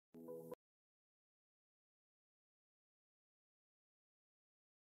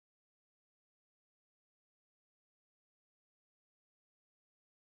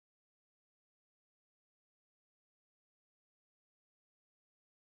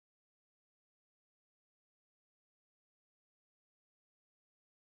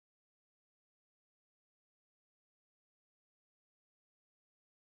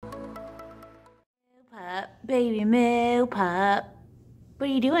Pup, baby moo pup. What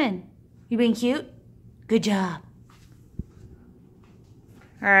are you doing? You being cute? Good job.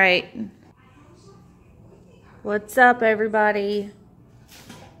 All right. What's up, everybody?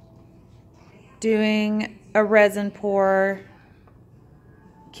 Doing a resin pour.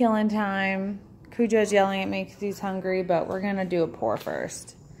 Killing time. Cujo's yelling at me because he's hungry, but we're going to do a pour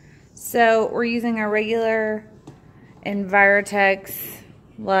first. So we're using our regular Envirotex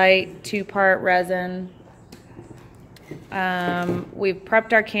light 2-part resin. We've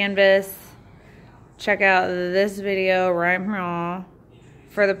prepped our canvas. Check out this video right now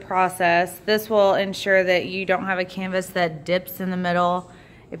for the process. This will ensure that you don't have a canvas that dips in the middle.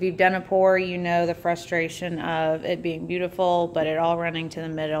 If you've done a pour, you know the frustration of it being beautiful, but it all running to the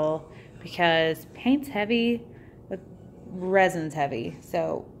middle because paint's heavy, but resin's heavy.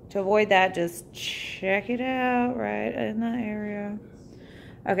 So to avoid that, just check it out right in that area.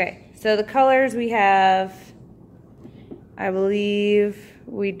 Okay, so the colors we have, I believe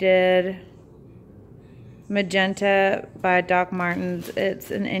we did Magenta by Doc Martens.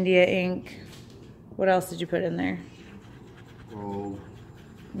 It's an India ink. What else did you put in there? Gold.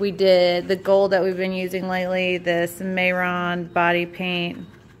 We did the gold that we've been using lately, this Mehron body paint,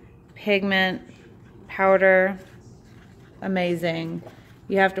 pigment, powder. Amazing.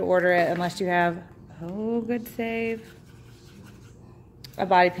 You have to order it unless you have, oh, good save, a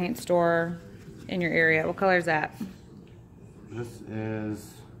body paint store in your area. What color is that? This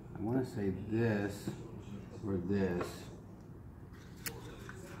is, I want to say this or this.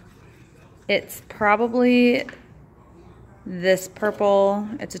 It's probably this purple.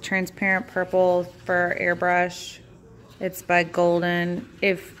 It's a transparent purple for airbrush. It's by Golden.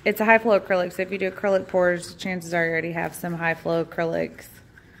 If it's a high flow acrylic, so if you do acrylic pours, chances are you already have some high flow acrylics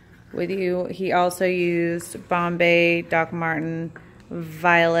with you. He also used Bombay Doc Marten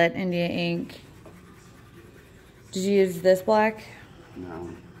Violet India ink. Did you use this black?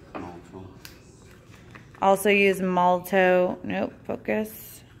 No, Molotow. Also use Molotow, nope,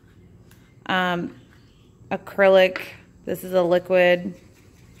 focus. Acrylic, this is a liquid.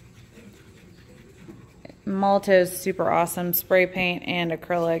 Molotow is super awesome, spray paint and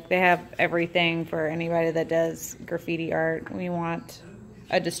acrylic. They have everything for anybody that does graffiti art. We want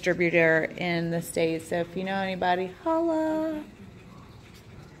a distributor in the States, so if you know anybody, holla.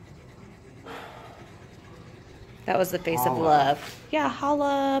 That was the face of love. Yeah,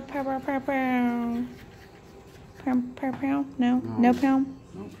 holla. Pow, pow, pow, pow. Pow, pow, pow. No? No pow?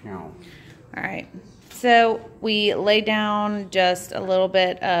 No pow. All right. So we lay down just a little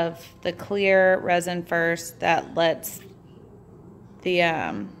bit of the clear resin first. That lets the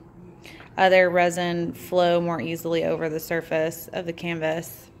other resin flow more easily over the surface of the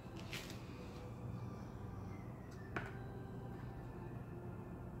canvas.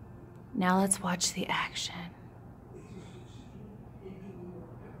 Now let's watch the action.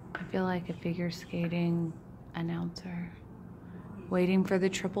 I feel like a figure skating announcer. Waiting for the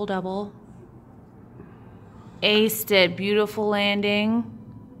triple double. Aced it. Beautiful landing.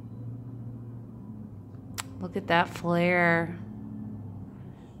 Look at that flare.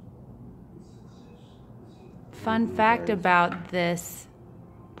 Fun fact about this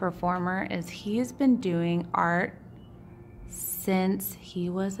performer is he has been doing art since he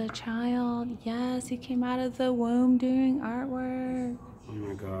was a child. Yes, he came out of the womb doing artwork. Oh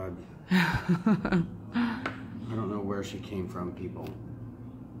my God. I don't know where she came from, people.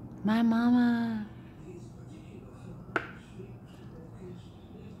 My mama.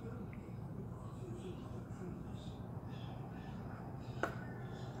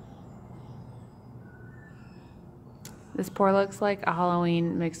 This pour looks like a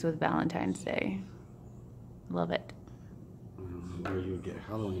Halloween mixed with Valentine's Day. Love it. I don't know where you would get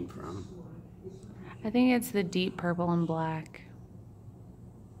Halloween from. I think it's the deep purple and black.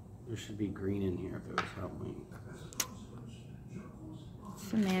 There should be green in here if it was Halloween.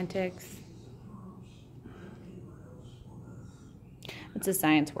 Semantics. It's a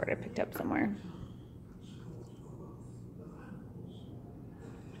science word I picked up somewhere.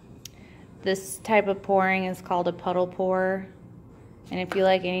 This type of pouring is called a puddle pour. And if you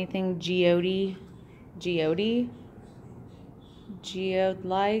like anything geode-like,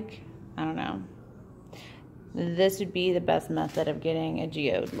 I don't know. This would be the best method of getting a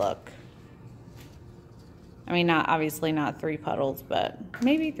geode look. I mean, not obviously not 3 puddles, but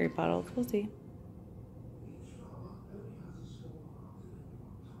maybe 3 puddles. We'll see.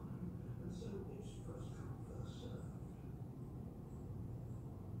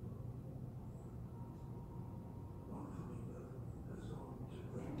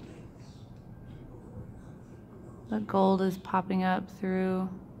 The gold is popping up through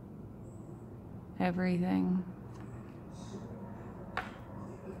everything.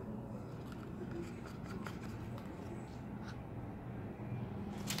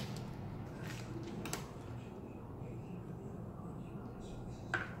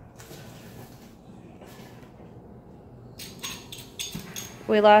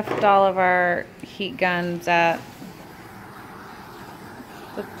 We left all of our heat guns at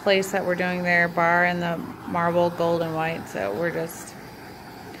the place that we're doing their bar in the marble gold and white, so we're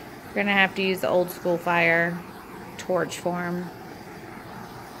gonna have to use the old school fire torch form.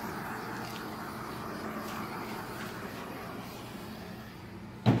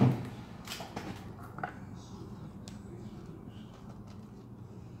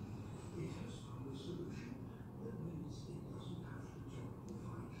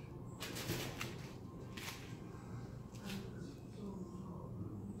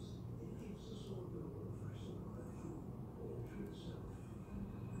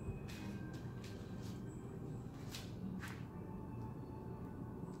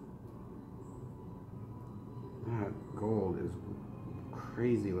 That gold is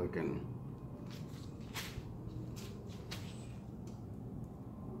crazy looking.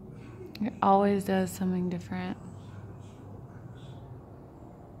 It always does something different.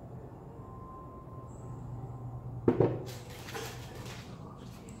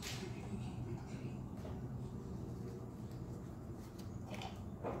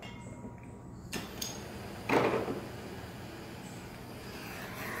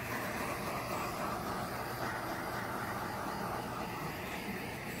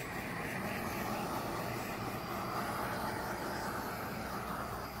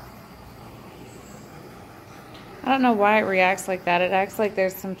 I don't know why it reacts like that. It acts like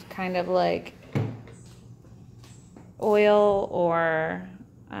there's some kind of like oil or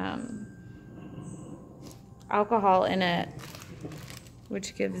alcohol in it,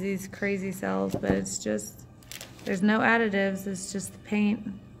 which gives these crazy cells, but it's just, there's no additives, it's just the paint.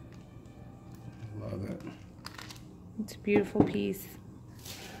 Love it. It's a beautiful piece.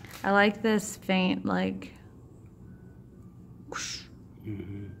 I like this faint, like, whoosh.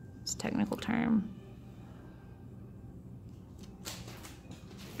 It's a technical term.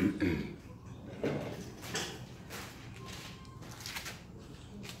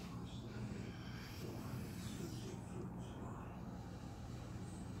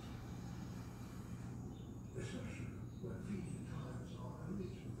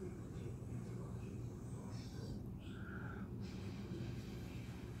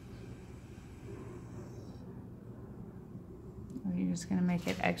 You're just gonna make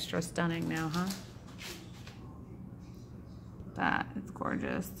it extra stunning now, huh? That is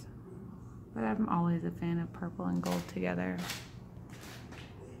gorgeous. But I'm always a fan of purple and gold together.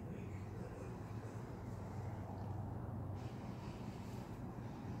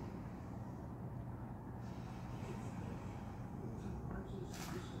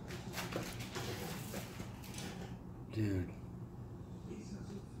 Dude.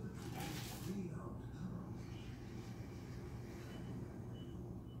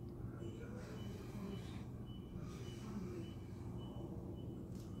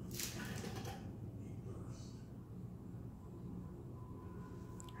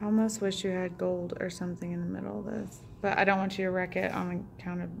 I almost wish you had gold or something in the middle of this, but I don't want you to wreck it on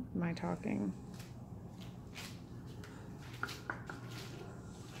account of my talking.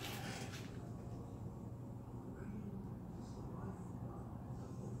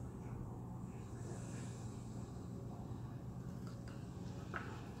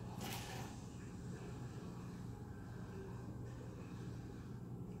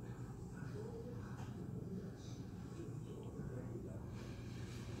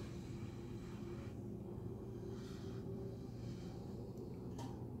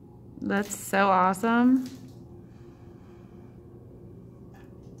 That's so awesome.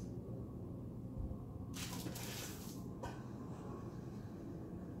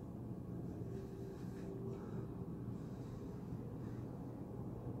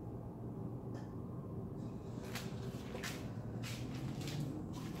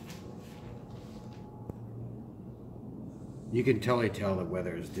 You can totally tell the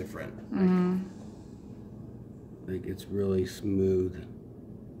weather is different. Like it's really smooth.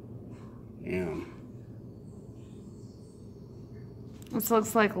 Yeah. This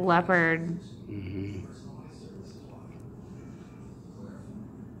looks like leopard.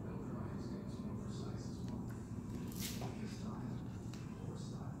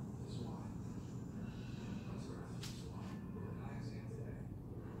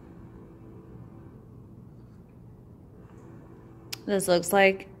 This looks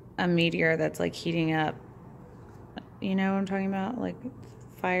like a meteor that's like heating up. You know what I'm talking about? Like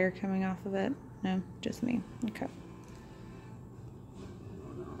fire coming off of it. No, just me. Okay.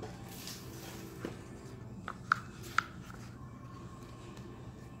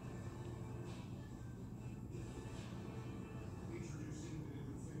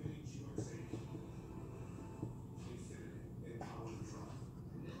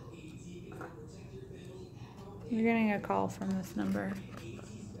 You're getting a call from this number.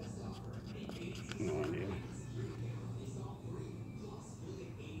 No idea.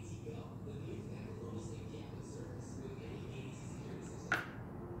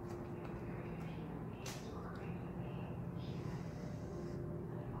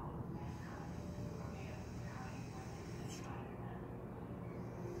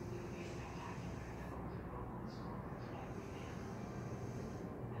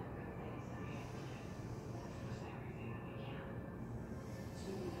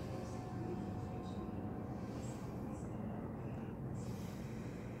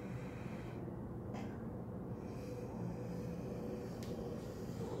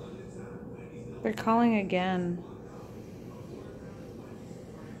 They're calling again.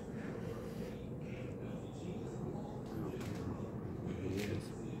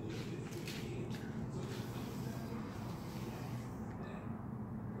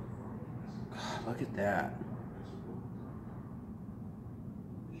 Look at that.